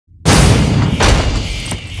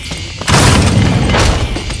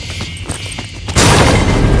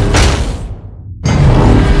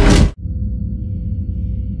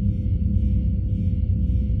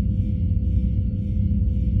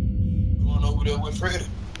over there with Freddie?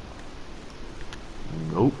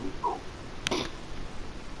 Nope.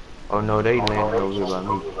 Oh no, they landing over here by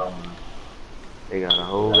me. They got a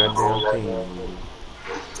whole goddamn team over here.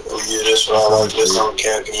 Oh yeah, that's what I like. That's on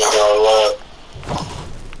camp and make our live.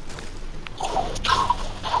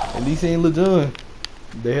 At least ain't Lil John.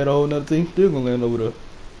 They had a whole nother team still gonna land over there.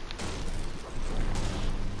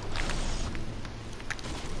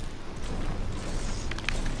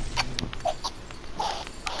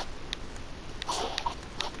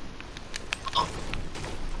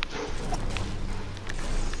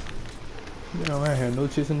 You know, I had no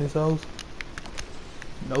chicks in this house.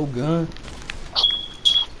 No gun.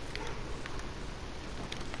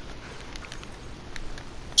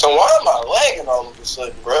 So why am I lagging all of a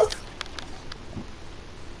sudden, bro?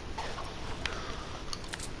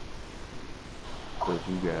 Cause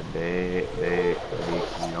you got bad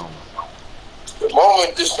connection on. The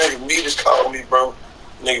moment this nigga Metis called me, bro,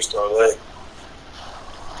 niggas start lagging.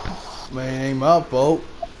 Man, ain't my fault.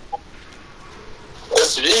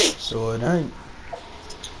 Yes, it is. So it ain't.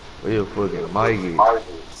 Real fucking Mikey.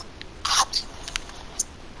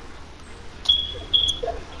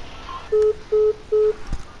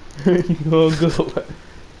 You gonna go?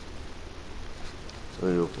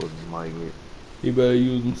 Real fucking Mikey. You better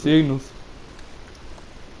use them signals.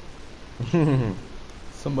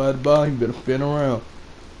 Somebody buy him, better spin around.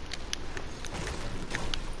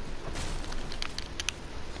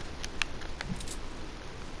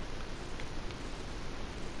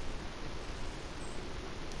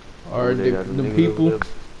 Alright, the people,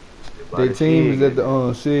 their team is at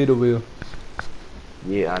the shed over here.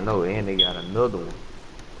 Yeah, I know, and they got another one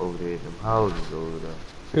over there, them houses over there.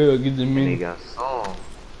 Hell, get this And mini. they got some.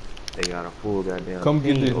 They got a full goddamn Come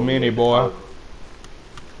get team this over mini, there. boy.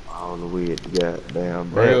 All the way at the goddamn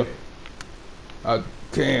back. Real. I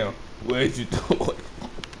can't. Where'd you do it?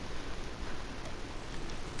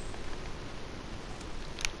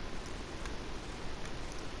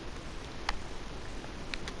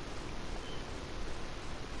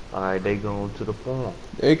 Alright, they going to the farm.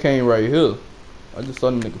 They came right here. I just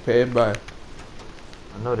saw them nigga pass by.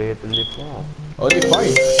 I know they at the little farm. Oh, they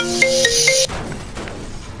fighting.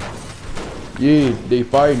 Yeah, they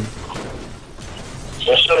fighting.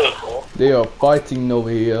 What's up, bro? They are fighting over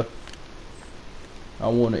here. I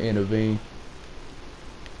want to intervene.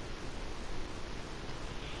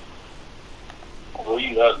 Bro,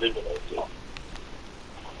 you not living like that.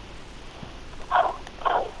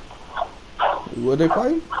 What they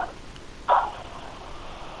fighting?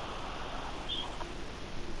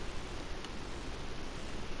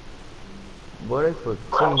 Boy, they fucking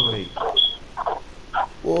teammates.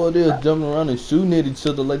 Boy, they're jumping around and shooting at each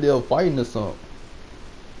other like they're fighting or something.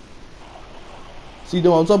 See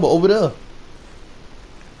what I'm talking about over there?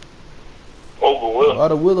 Over what? By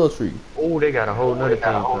the willow tree. Oh, they got a whole nother team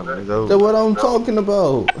coming. It's over. That's what I'm talking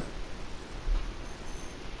about.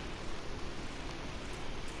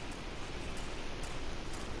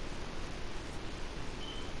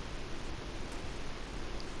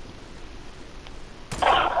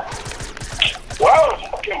 Wow, I'm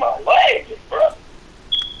fucking my legs, bro.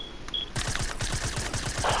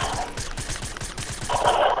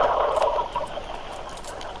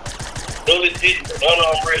 Bullets hitting, but none of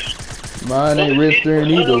them rich. Mine ain't registering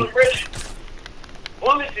either.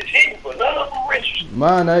 Bullets is hitting, but none of them rich.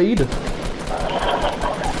 Mine not either.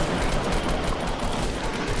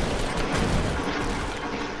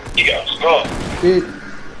 You got a scar. It.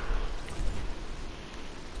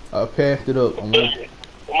 I passed it up. I'm Where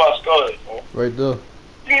my scar is, man? right there.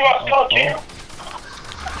 Give me my scar, Cam.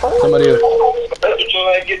 Somebody else. That's what you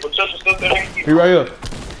ain't get for touching stuff that ain't He right here.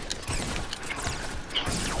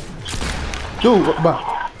 Dude,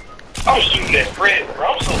 bye. I'm shooting that Fred,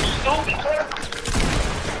 bro. I'm so stupid, man.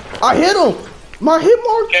 I hit him. My hit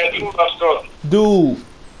mark. Can't do my scar. Dude,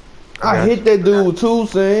 I hit that dude too,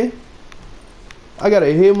 son. I got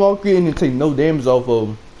a hit marker and it take no damage off of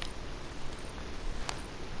him.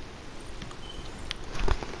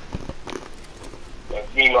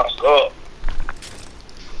 Give me my scar.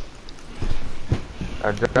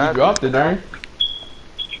 You dropped it, there.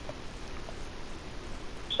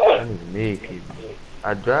 I need to make it.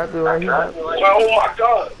 I dropped it right here. Oh my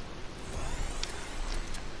god.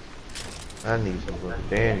 I need some fucking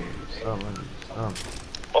bandage or something. I need something.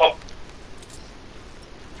 Oh.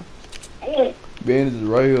 Ooh. Bandage is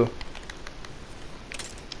right here.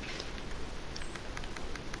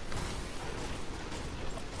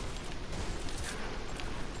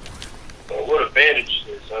 What a bandage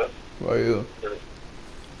is, huh? Right here.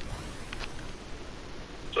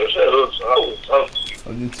 So shut up, so I was talking to you.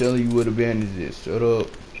 I'm just telling you what a bandage is. Shut up.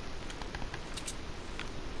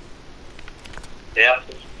 Yeah.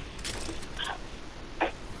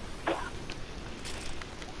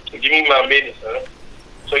 So give me my minute, son.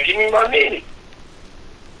 So give me my minute.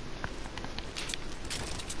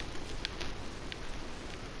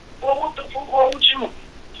 Well, what the fuck wrong with you?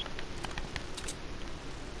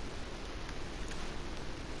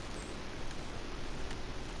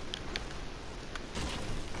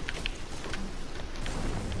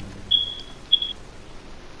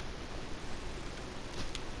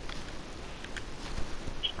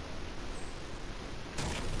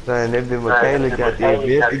 Son, that been Michaela got the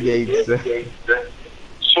investigating, son.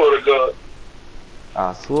 Swear to God.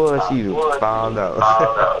 I swear she found out.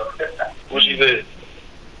 What she said?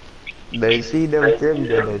 She never tell me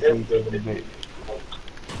that she took me back.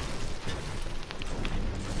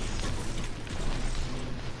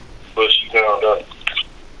 But she found out.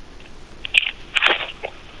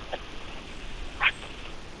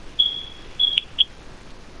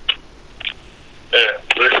 Yeah,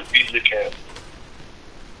 where's the piece of camp?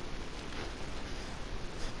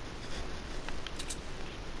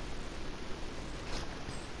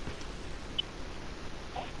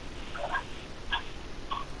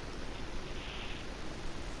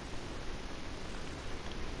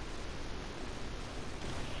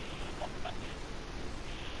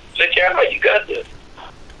 Say, Cam, how you got this?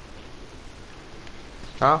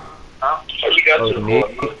 Huh? How you got this?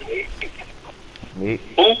 Nick.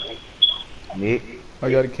 Who? Nick.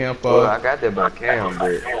 I got a camp Well, out. I got that by Cam,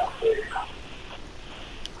 but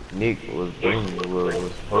Nick was bringing,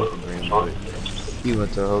 was supposed to bring, but he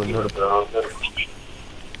went to a whole nother place.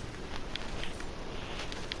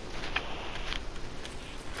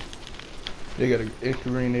 They got an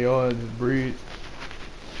extra ring they are, this bridge.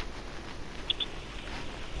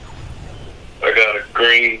 I got a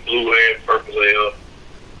green, blue, and purple AR.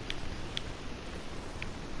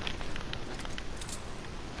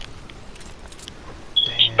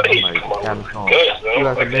 Damn, I'm like, kind of strong. You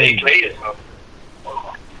got some bandits.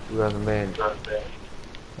 You got some bandits.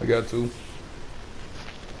 I got two.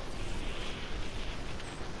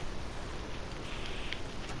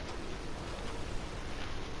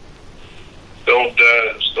 Don't die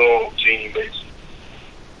in the storm, teammates.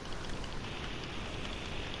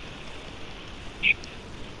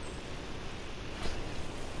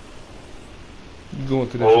 You going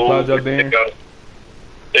to the supply drop, they Dan?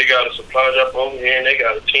 got a supply drop over here, and they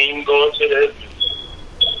got a team going to that.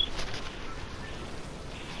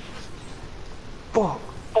 Fuck.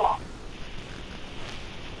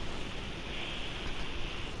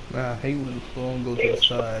 Man, I hate when the phone goes to the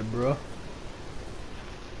side, bro.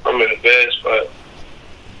 I'm in a bad spot.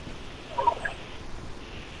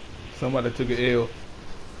 Somebody took an L.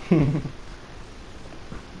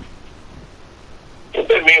 What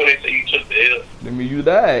that mean when they say you took the L? That mean you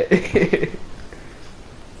died.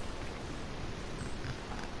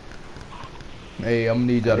 Hey, I'm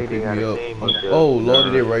gonna need y'all to pick me up. Oh,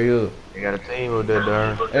 Lord, it right here. They got a team with that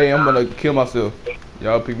darn. Hey, I'm gonna kill myself.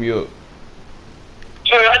 Y'all pick me up.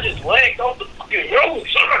 Sorry, I just lagged off the fucking road.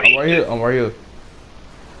 Sorry. I'm right here. I'm right here.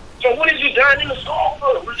 So what is you dying in the storm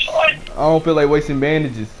for? Retard? I don't feel like wasting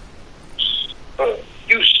bandages.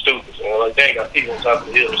 You stupid, man. Like, dang, I see you on top of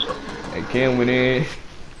the hill or something. And Cam went in.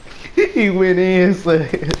 He went in, son.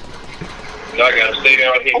 Now I gotta stay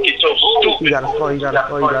down here and get your stupid. You got a score, you got a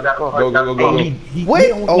score, you got a score. Go, go, go, go, go.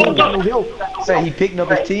 Wait! Oh, say he picking up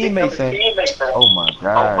his teammates, saying, oh my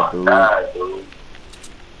god, dude.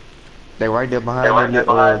 They right there behind the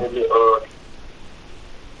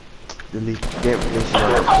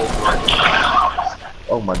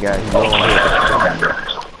oh my god, he's on here.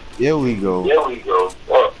 Here we go. There we go.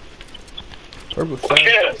 What? Purple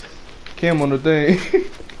side. Cam on the thing.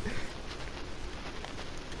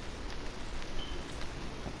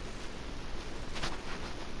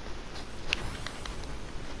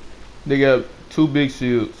 They got two big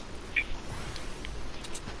shields.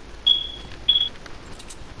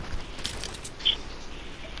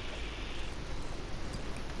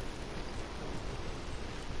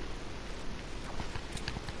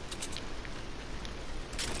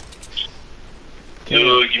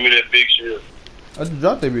 Dude, give me that big shield. I just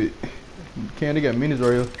dropped that bit. Cam, they got minis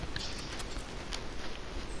right here.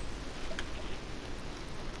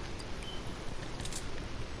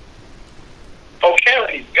 Oh, Cam,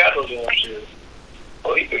 he's got those damn shields.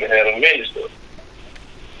 Oh, he could have had a minute stuff.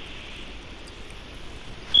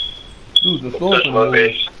 Dude, the storm finna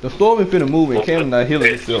move. The storm is finna move and Cam not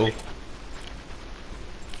healing himself.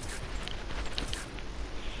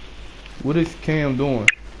 What is Cam doing?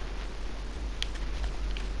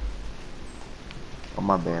 Oh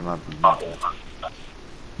my bad, my bad.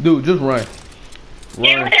 Dude, just run.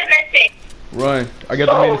 Run. Run. I got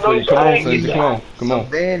the bandages for you. Come on, son. Come on. Come on.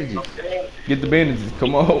 Bandages. Get the bandages.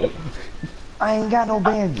 Come on. I ain't got no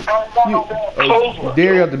bandages.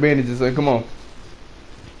 Dare got the bandages, son. Come on.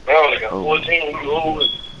 I only got 14. You old.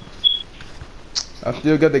 I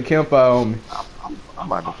still got the campfire on me.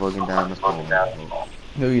 I'm about to fucking down the phone.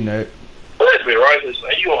 No, you not. Let's be right here,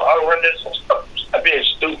 son. You gonna outrun this and stuff? Stop being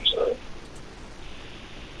stupid, son.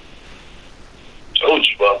 Told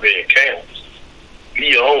you about being campus. Be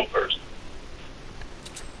your own person.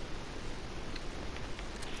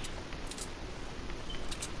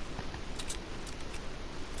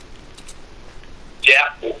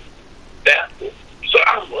 Dapple. So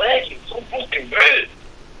I'm lagging so fucking bad.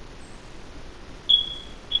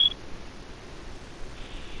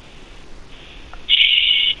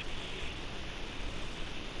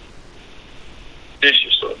 This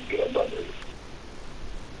is something good about it.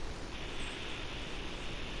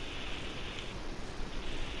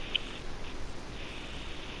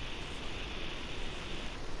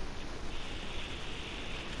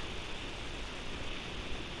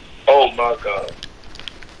 Oh my God.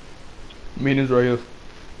 Meaning's right here.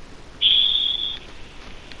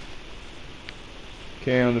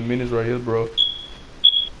 Cam, the minute's right here, bro.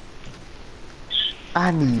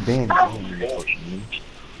 I need bandages.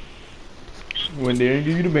 When they didn't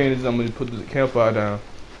give you the bandages, I'm gonna put the campfire down.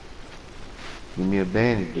 Give me a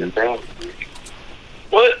bandage, dude.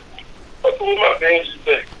 What? What with my bandages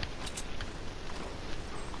back?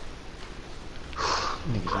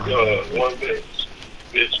 One bandage.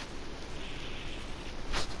 Bitch.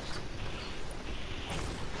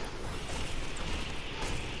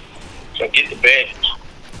 So get the bandage.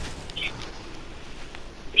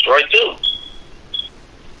 It's right there.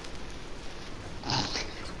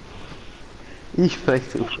 You play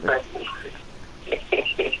too fast.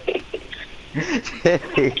 I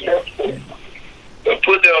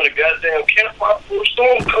put that on the goddamn campfire for a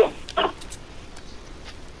storm coat.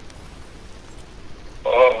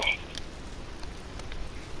 Oh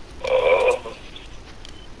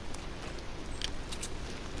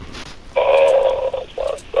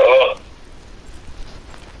my God.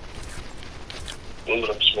 Look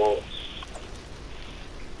at them small.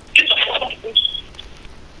 Get the fuck out of this.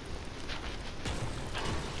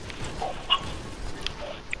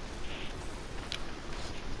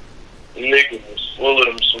 Nigga was full of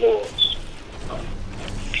them s'mores.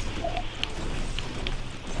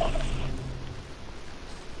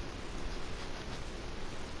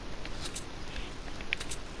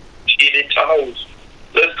 Titty towels.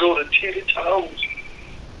 Let's go to titty towels.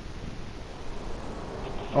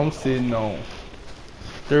 I'm sitting on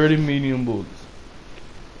 30 medium bullets.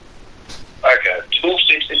 I got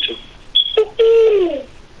 262. Woo-hoo.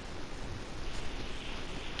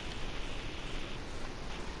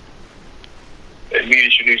 That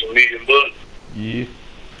means you need some medium bullets. Yeah.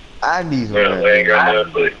 I need some I ain't got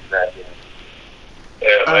nothing for you.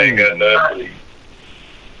 Yeah, I ain't got nothing for you.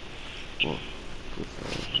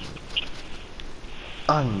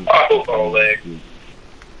 I hope I don't lag.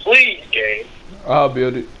 Please, game. I'll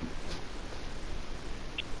build it.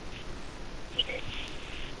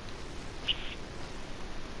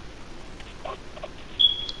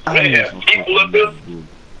 They have people up there.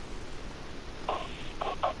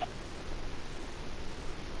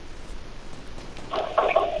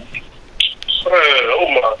 Oh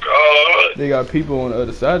my God. They got people on the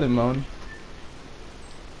other side of the mountain.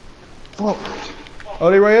 Fuck.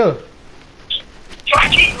 Oh, they right here. I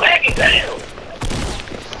keep lagging down.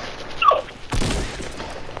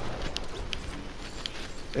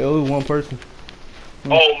 They only one person.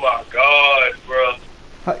 Oh my God, bro.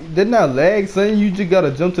 They're not lag, son. You just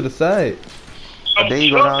gotta jump to the side. There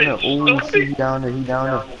you go down there. Oh, see, he down there. He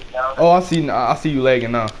down there. Oh, I see you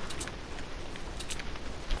lagging now.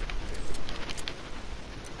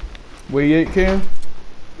 Where you at, Cam?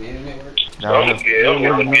 Down there. I'm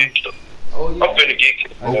gonna get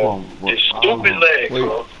this stupid leg,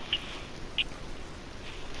 bro.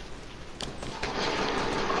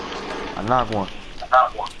 I knocked one.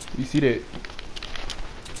 You see that?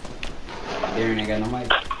 Darren ain't got no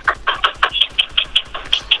mic.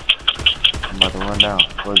 I'm about to run down.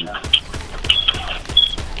 Fuck you.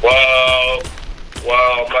 Wow,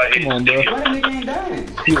 my head. Come on, bro. Why the nigga ain't dying?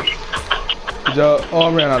 Good job. Oh, I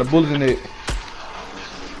ran out of bullets in it.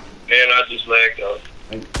 Man, I just lagged out.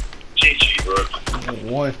 GG, bro.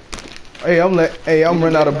 One. Hey, I'm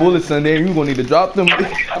running out of bullets, son. Damn, you gonna need to drop them.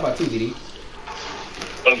 How about two, DD?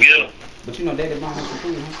 I'm good. But you know Daddy Mom has some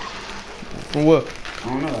food, huh? From what? I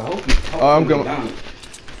don't know. I hope I'm going.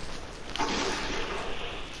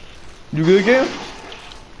 You good, Cam?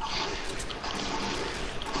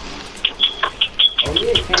 Oh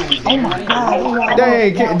yeah, Oh my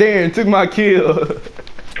god. Dang, took my kill.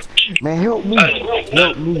 Man, help me.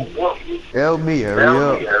 Help me. Help me,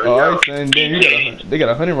 hurry up. Alright, son, damn, they got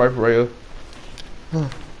a hunting rifle right here.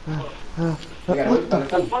 Damn,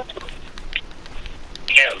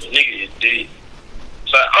 the nigga is dead.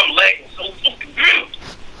 So I'm lagging so fucking good.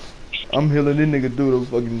 I'm healing this nigga through the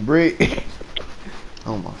fucking brick.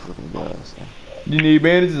 Oh my fucking god, son. You need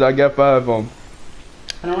bandages? I got 5 of them.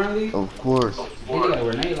 Turn around, Lee. Of course. Then you got a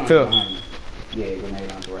grenade launcher behind you. Yeah,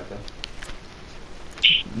 grenade launcher right there.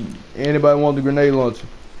 Anybody want the grenade launcher?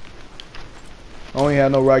 I only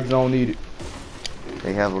have no rockets, I don't need it.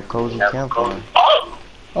 They have a cozy campfire.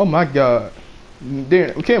 Oh my god.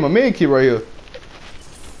 Damn, okay, my man kid right here.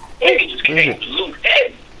 Nigga just came to loot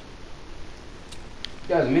heavy. You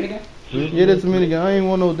got a minigun? Yeah, that's a minigun. I ain't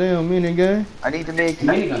want no damn minigun. I need to make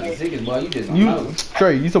Minigun is sick as boy. You just don't know.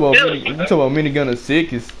 Trey, you talk about minigun the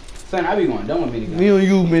sickest. Son, I be going dumb with minigun. We don't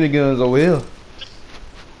use miniguns over here.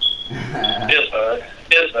 Yes, sir.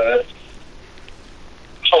 Yes, sir.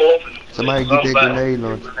 Hopefully. somebody get that grenade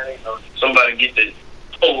launcher. Somebody get that.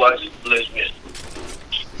 Oh, I just blessed me.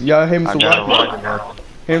 Y'all hand me I some got a rockets. rocket launcher.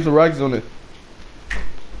 Hand me some rockets on it.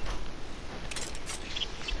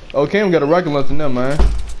 Oh, Cam got a rocket launcher now, man.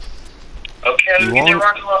 Okay, let me get that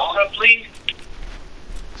rocket launcher, please.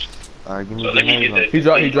 Alright, give me So the let me grenade get launcher.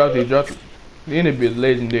 that. He dropped it. The enemy be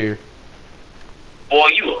legendary. Boy,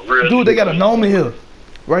 you a real. Dude, they got a gnome in here.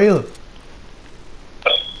 Right here.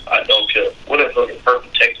 I don't care. What that fucking purple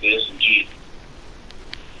text is and G.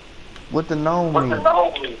 What the gnome What the mean?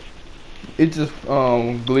 hell is? It just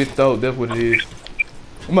glitched out. That's what it is.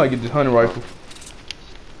 I might get this hunting rifle.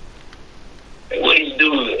 Hey, what do you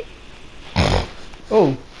do with it?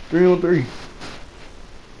 Oh, 3-on-3.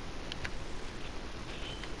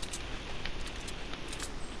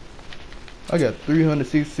 I got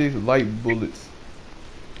 366 light bullets.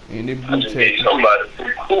 And it I blue just gave tech. somebody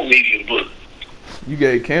who medium bullet. You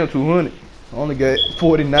gave Cam 200. I only got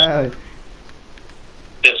 49.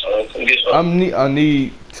 Yes, sir. Come get some. I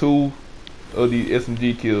need 2 of these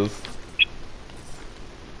SMG kills.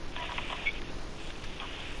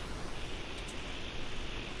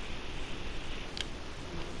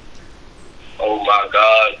 Oh my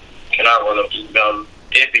God. Can I run up this mountain?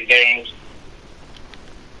 Epic Games.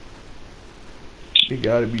 It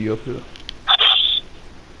gotta be up here.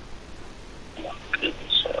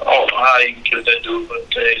 Goodness. I don't know how you can kill that dude, but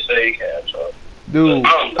they say you can, so. Dude,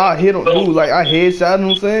 I hit him. Dude, like I headshot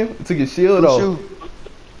him, saying? Took his shield off. Shoot.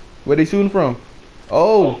 Where they shooting from?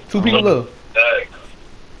 Oh, 2 people left.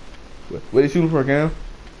 Dang. Where they shooting from, Cam?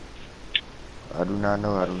 I do not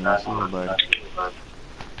know. I do not see nobody.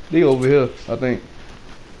 They over here, I think.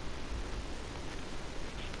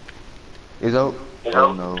 Is out?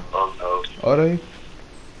 Oh no. Oh no. Are they?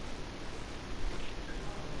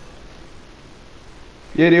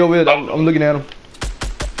 Yeah, they over here. I'm looking at them.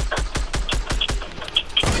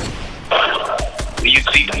 Will you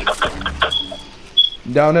see me?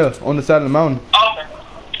 Down there, on the side of the mountain. Oh.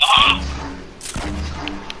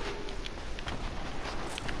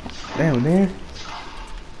 Damn, man.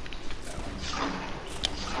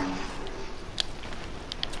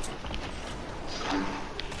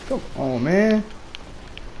 Come on, man.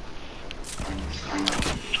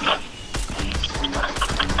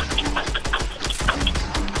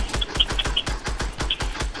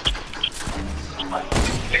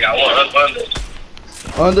 They got one up under.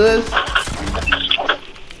 Under us?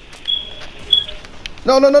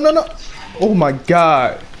 No. Oh my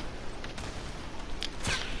God.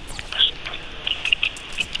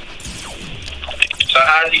 So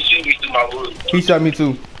how did he shoot me through my wood? He shot me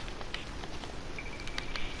too.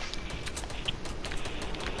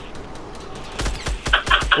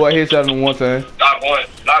 Well, I headshot him one time. Knock one.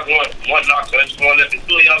 One knock, so it's one left. It's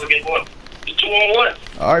 2 of y'all against one. It's 2-on-1.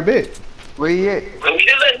 Alright, bet. Where you at? When we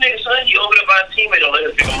did that nigga, son, you over there by a teammate, don't let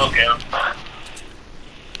him pick him up, Cam.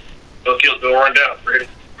 Go run down, Freddy.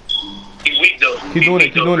 He's weak, though. Keep doing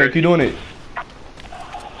it.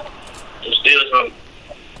 Just steal something.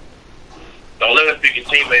 Don't let him pick your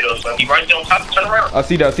teammate up, son. He right there on top. Turn around. I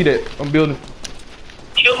see that. I'm building.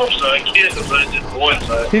 Kill him, son. Kill him, son. It's just one,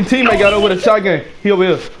 son. His teammate got over with a shotgun. He over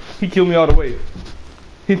here. He killed me all the way.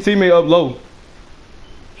 His teammate up low.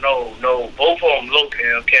 No. Both of them low,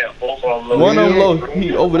 Cam. Both of them low. One of them low.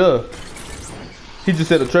 He over there. He just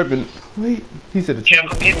said a trap and wait. He said a Cam,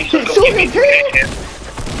 trap. come get me, son. Go Shoot get me. him, Cam. Cam.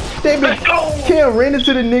 Damn Let's it. go. Cam ran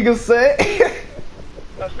into the nigga set.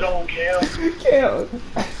 Let's go, Cam. Cam.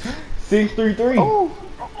 633. Oh.